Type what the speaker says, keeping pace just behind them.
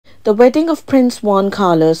The wedding of Prince Juan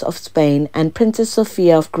Carlos of Spain and Princess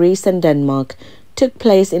Sophia of Greece and Denmark took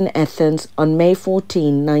place in Athens on May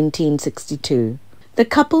 14, 1962. The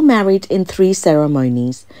couple married in 3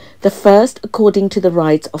 ceremonies. The first, according to the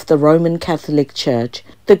rites of the Roman Catholic Church,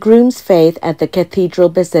 the groom's faith at the Cathedral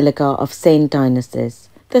Basilica of Saint Dionysius.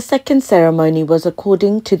 The second ceremony was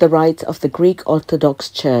according to the rites of the Greek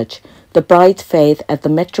Orthodox Church, the bride's faith at the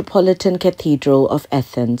Metropolitan Cathedral of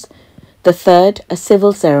Athens. The third, a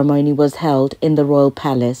civil ceremony, was held in the royal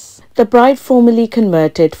palace. The bride formally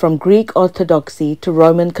converted from Greek Orthodoxy to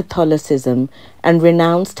Roman Catholicism and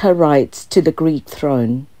renounced her rights to the Greek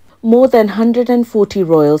throne. More than 140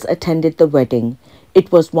 royals attended the wedding.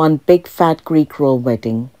 It was one big fat Greek royal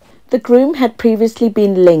wedding. The groom had previously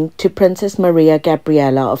been linked to Princess Maria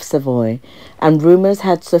Gabriella of Savoy, and rumours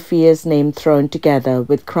had Sophia's name thrown together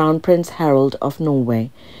with Crown Prince Harold of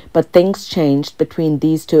Norway. But things changed between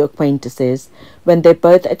these two acquaintances when they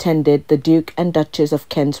both attended the Duke and Duchess of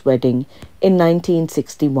Kent's wedding in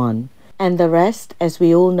 1961. And the rest, as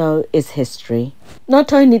we all know, is history.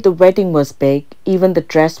 Not only the wedding was big, even the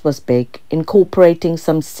dress was big, incorporating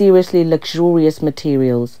some seriously luxurious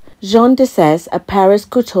materials. Jean Dessès, a Paris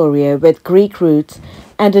couturier with Greek roots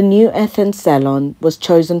and a new Athens salon, was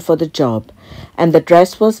chosen for the job, and the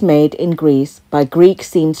dress was made in Greece by Greek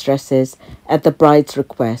seamstresses at the bride's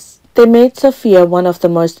request. They made Sophia one of the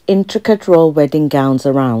most intricate royal wedding gowns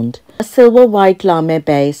around. A silver white lame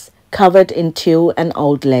base covered in tulle and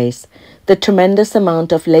old lace. The tremendous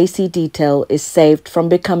amount of lacy detail is saved from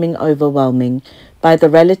becoming overwhelming by the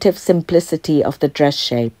relative simplicity of the dress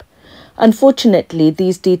shape. Unfortunately,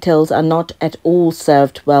 these details are not at all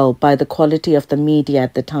served well by the quality of the media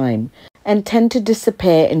at the time and tend to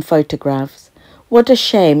disappear in photographs. What a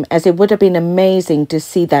shame, as it would have been amazing to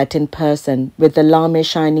see that in person with the lame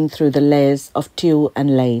shining through the layers of tulle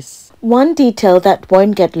and lace. One detail that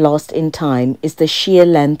won't get lost in time is the sheer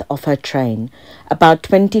length of her train, about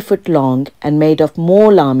 20 foot long and made of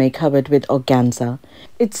more lame covered with organza.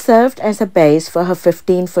 It served as a base for her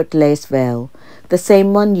 15-foot lace veil, the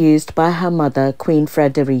same one used by her mother, Queen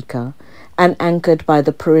Frederica, and anchored by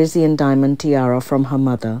the Parisian diamond tiara from her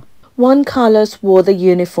mother. Juan Carlos wore the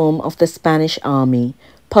uniform of the Spanish army,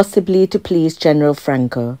 possibly to please General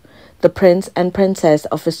Franco. The Prince and Princess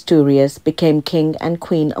of Asturias became King and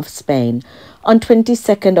Queen of Spain on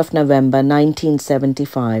 22nd of November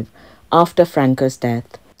 1975, after Franco's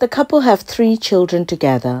death. The couple have 3 children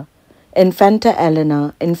together, Infanta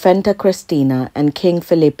Elena, Infanta Cristina, and King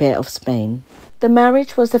Felipe of Spain. The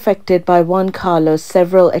marriage was affected by Juan Carlos'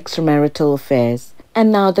 several extramarital affairs,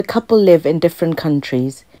 and now the couple live in different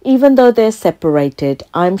countries. Even though they're separated,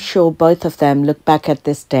 I'm sure both of them look back at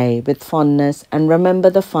this day with fondness and remember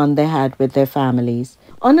the fun they had with their families.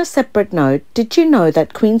 On a separate note, did you know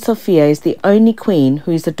that Queen Sophia is the only queen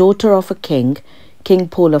who is the daughter of a king, King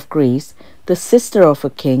Paul of Greece, the sister of a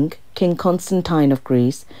king, King Constantine of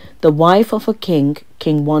Greece, the wife of a king,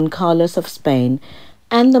 King Juan Carlos of Spain,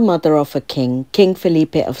 and the mother of a king, King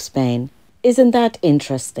Felipe of Spain? Isn't that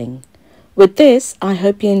interesting? With this, I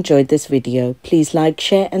hope you enjoyed this video. Please like,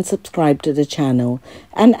 share and subscribe to the channel.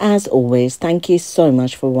 And as always, thank you so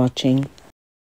much for watching.